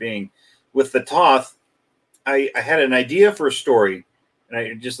reasons for being. With the Toth, I had an idea for a story, and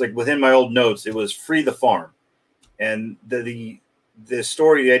I just like within my old notes, it was Free the Farm. And the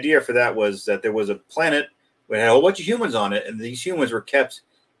story, the idea for that was that there was a planet that had a whole bunch of humans on it, and these humans were kept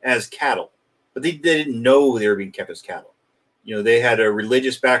as cattle, but they didn't know they were being kept as cattle. They had a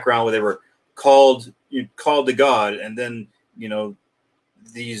religious background where they were called to God, and then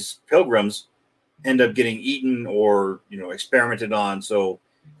these pilgrims end up getting eaten or experimented on. So,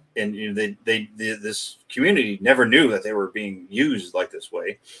 and this community never knew that they were being used like this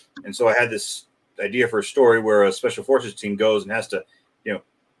way, and so I had this idea for a story where a special forces team goes and has to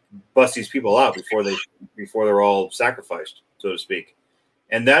bust these people out before they're all sacrificed, so to speak.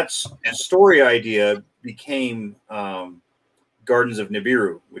 And that story idea became Gardens of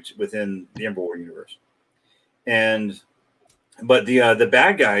Nibiru, which within the Ember War universe. But the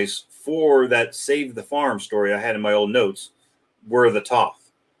bad guys for that Save the Farm story I had in my old notes were the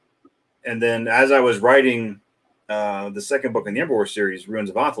Toth. And then as I was writing the second book in the Ember War series, Ruins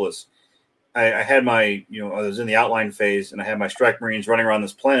of Onthalus, I had my, I was in the outline phase, and I had my strike marines running around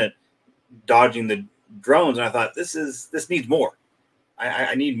this planet, dodging the drones, and I thought this needs more.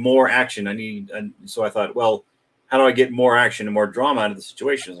 I need more action. So I thought, well, how do I get more action and more drama out of the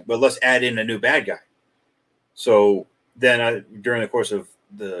situation? Well, let's add in a new bad guy. So then, during the course of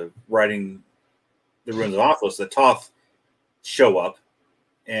the writing the Ruins of Onthalus, the Toth show up,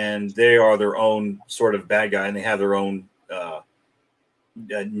 and they are their own sort of bad guy, and they have their own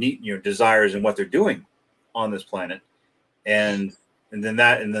desires and what they're doing on this planet, and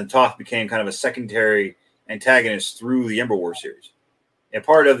then Toth became kind of a secondary antagonist through the Ember War series. And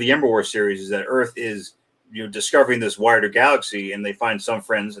part of the Ember War series is that Earth is discovering this wider galaxy, and they find some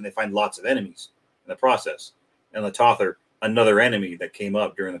friends and they find lots of enemies in the process. And the Toth are another enemy that came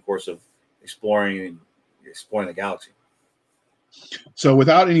up during the course of exploring the galaxy. So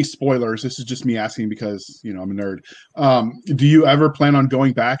without any spoilers, this is just me asking because I'm a nerd. Do you ever plan on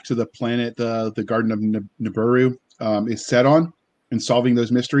going back to the planet the Garden of Nibiru is set on and solving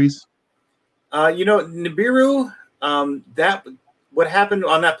those mysteries? Nibiru, that what happened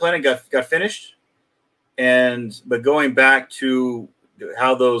on that planet got finished, but going back to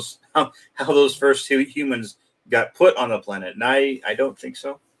how those first two humans got put on the planet, and I don't think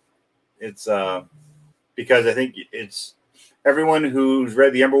so. It's because I think it's everyone who's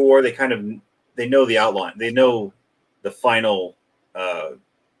read the Ember War, they know the outline, they know the final, uh,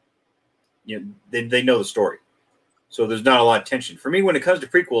 they know the story, so there's not a lot of tension for me when it comes to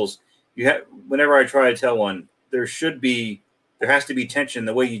prequels. Whenever I try to tell one, there has to be tension.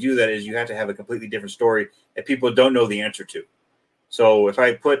 The way you do that is you have to have a completely different story that people don't know the answer to. So if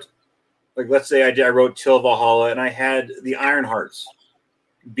I put, like, let's say I wrote Till Valhalla and I had the Ironhearts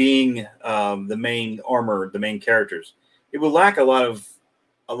being the main armor, the main characters, it would lack a lot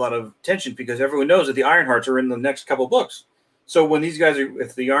of tension because everyone knows that the Ironhearts are in the next couple books. So when if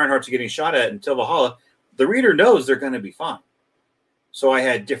the Ironhearts are getting shot at in Till Valhalla, the reader knows they're going to be fine. So I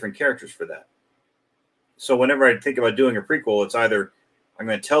had different characters for that. So whenever I think about doing a prequel, it's either I'm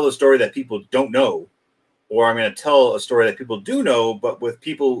going to tell the story that people don't know, or I'm going to tell a story that people do know, but with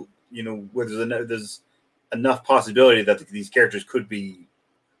people, where there's enough possibility that these characters could be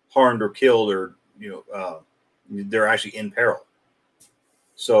harmed or killed, or they're actually in peril.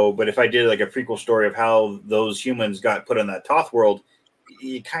 So, but if I did like a prequel story of how those humans got put on that Toth world,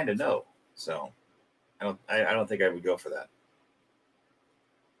 you kind of know. So, I don't think I would go for that.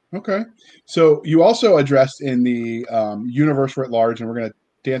 Okay. So you also addressed in the universe writ large, and we're going to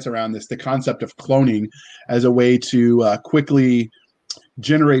dance around this, the concept of cloning as a way to quickly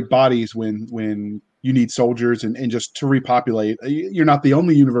generate bodies when you need soldiers and just to repopulate. You're not the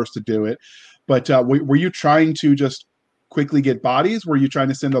only universe to do it, but were you trying to just quickly get bodies? Were you trying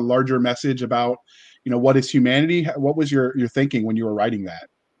to send a larger message about, what is humanity? What was your thinking when you were writing that?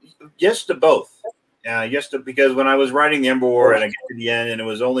 Yes to both. Because when I was writing the Ember War and I get to the end, and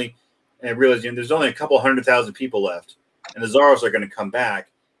I realized there's only a couple 100,000 people left, and the Zaros are going to come back.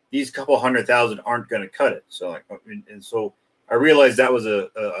 These couple 100,000 aren't going to cut it. So, so I realized that was a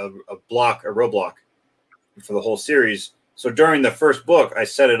roadblock for the whole series. So during the first book, I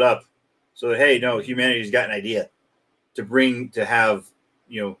set it up so that, hey, no, humanity's got an idea to have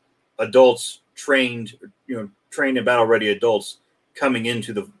adults trained in battle ready adults coming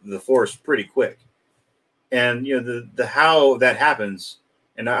into the force pretty quick. And the how that happens,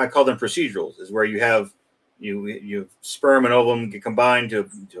 and I call them procedurals, is where you have sperm and ovum get combined to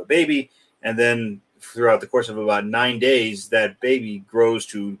a baby, and then throughout the course of about 9 days, that baby grows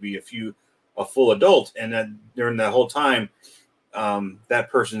to be a full adult, and then during that whole time, that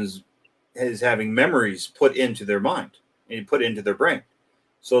person is having memories put into their mind and put into their brain.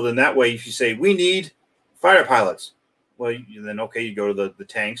 So then that way, if you say we need fighter pilots, well, then okay, you go to the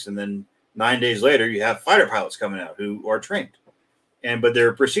tanks, and then 9 days later, you have fighter pilots coming out who are trained. But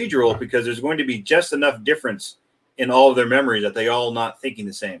they're procedural because there's going to be just enough difference in all of their memories that they all not thinking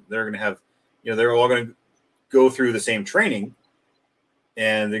the same. They're going to have, they're all going to go through the same training,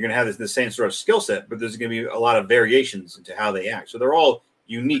 and they're going to have the same sort of skill set, but there's going to be a lot of variations into how they act. So they're all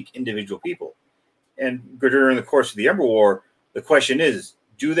unique individual people. And during the course of the Ember War, the question is,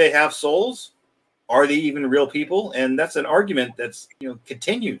 do they have souls? Are they even real people? And that's an argument that's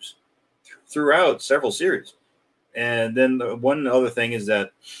continues throughout several series. And then one other thing is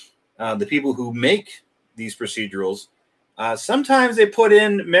that the people who make these procedurals, sometimes they put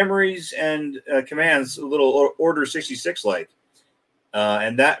in memories and commands a little Order 66 like,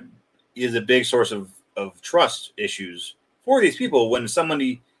 and that is a big source of trust issues for these people when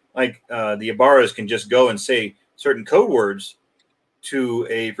somebody like the Ibaras can just go and say certain code words to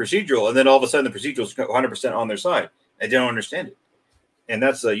a procedural, and then all of a sudden the procedural is 100% on their side. They don't understand it. And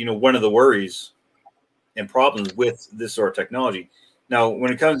that's one of the worries and problems with this sort of technology. Now,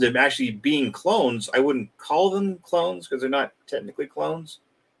 when it comes to actually being clones, I wouldn't call them clones because they're not technically clones.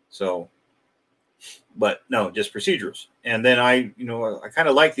 So, but no, just procedurals. And then I kind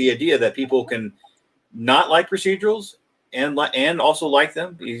of like the idea that people can not like procedurals and also like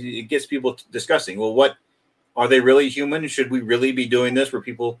them. It gets people discussing. Well, what are they really human? Should we really be doing this where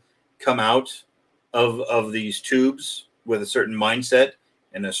people come out of these tubes with a certain mindset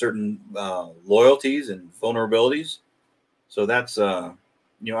and a certain loyalties and vulnerabilities? So that's I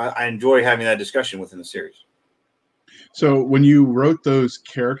enjoy having that discussion within the series. So when you wrote those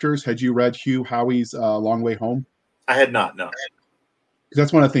characters, had you read Hugh Howey's Long Way Home? I had not, no. Because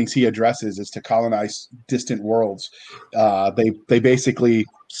that's one of the things he addresses is to colonize distant worlds. They basically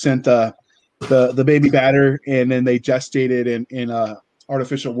sent the baby batter, and then they gestated in a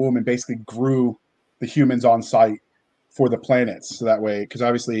artificial womb and basically grew the humans on site for the planets. So that way, because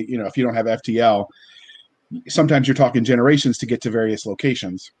obviously, if you don't have FTL, sometimes you're talking generations to get to various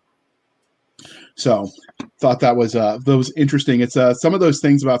locations. So thought that was interesting. It's some of those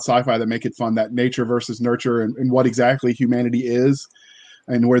things about sci-fi that make it fun, that nature versus nurture, and what exactly humanity is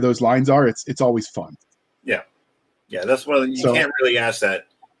and where those lines are. It's always fun. Yeah. That's one of the, you can't really ask that.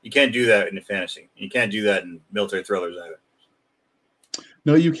 You can't do that in fantasy. You can't do that in military thrillers either.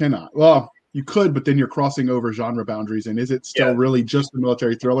 No, you cannot. Well, you could, but then you're crossing over genre boundaries. And is it still really just a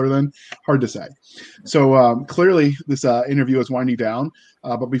military thriller then? Hard to say. So clearly this interview is winding down.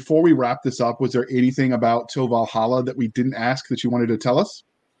 But before we wrap this up, was there anything about Till Valhalla that we didn't ask that you wanted to tell us?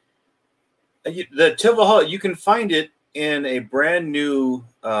 The Till Valhalla, you can find it in a brand new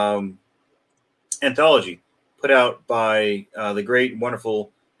anthology put out by the great,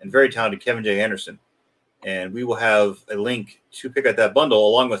 wonderful, and very talented Kevin J. Anderson. And we will have a link to pick up that bundle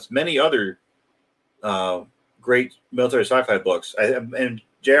along with many other great military sci-fi books. And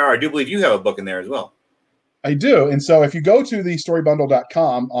JR, I do believe you have a book in there as well. I do. And so if you go to the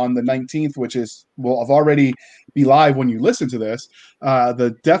storybundle.com on the 19th, which will have already be live when you listen to this,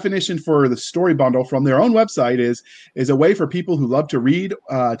 the definition for the story bundle from their own website is a way for people who love to read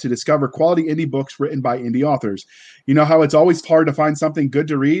to discover quality indie books written by indie authors. You know how it's always hard to find something good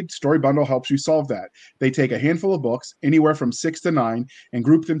to read? Story Bundle helps you solve that. They take a handful of books, anywhere from 6 to 9, and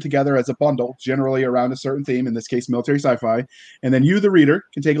group them together as a bundle, generally around a certain theme, in this case, military sci-fi. And then you, the reader,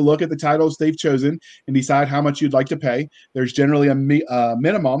 can take a look at the titles they've chosen and decide how much you'd like to pay. There's generally a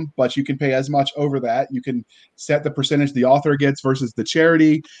minimum, but you can pay as much over that. You can set the percentage the author gets versus the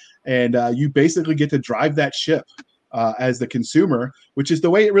charity, and you basically get to drive that ship as the consumer, which is the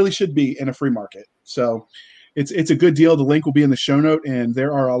way it really should be in a free market. So it's a good deal. The link will be in the show note, and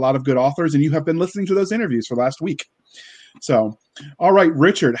there are a lot of good authors, and you have been listening to those interviews for last week. So, all right,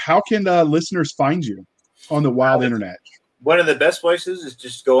 Richard, how can listeners find you on the wild internet? One of the best places is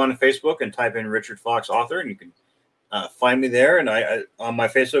just go on Facebook and type in Richard Fox author, and you can find me there. And I on my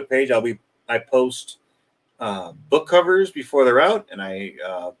Facebook page, I post book covers before they're out, and I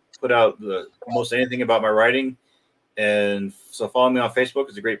put out most anything about my writing. And so follow me on Facebook.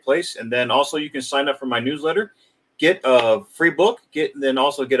 It's a great place. And then also you can sign up for my newsletter, get a free book, then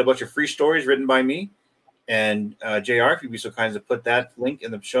also get a bunch of free stories written by me. And JR, if you'd be so kind as to put that link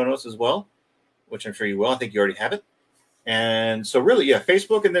in the show notes as well, which I'm sure you will. I think you already have it. And so really,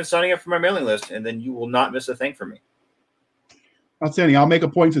 Facebook, and then signing up for my mailing list, and then you will not miss a thing from me. Outstanding. I'll make a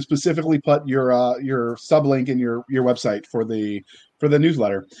point to specifically put your sub link in your website for the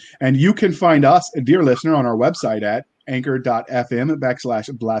newsletter. And you can find us, dear listener, on our website at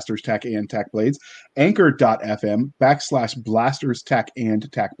anchor.fm/blasters tech and tech blades, anchor.fm/blasters tech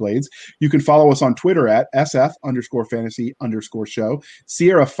and tech blades. You can follow us on Twitter at SF_fantasy_show,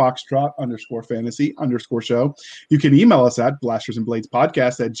 Sierra Foxtrot _fantasy_show. You can email us at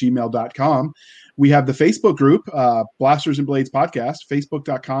blastersandbladespodcast@gmail.com. We have the Facebook group, Blasters and Blades Podcast,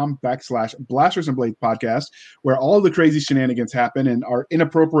 facebook.com/Blasters and Blades Podcast, where all the crazy shenanigans happen and our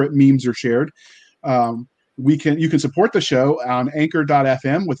inappropriate memes are shared. You can support the show on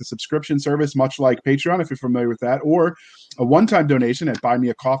anchor.fm with a subscription service, much like Patreon, if you're familiar with that, or a one-time donation at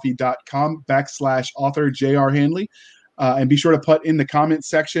buymeacoffee.com/author J.R. Hanley. And be sure to put in the comment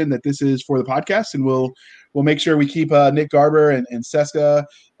section that this is for the podcast, and we'll make sure we keep Nick Garber and Seska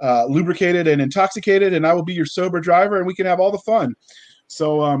lubricated and intoxicated, and I will be your sober driver, and we can have all the fun.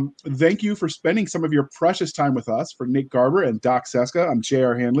 So thank you for spending some of your precious time with us. For Nick Garber and Doc Seska, I'm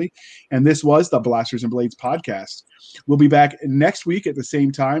J.R. Hanley, and this was the Blasters and Blades podcast. We'll be back next week at the same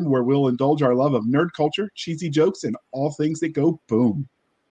time, where we'll indulge our love of nerd culture, cheesy jokes, and all things that go boom.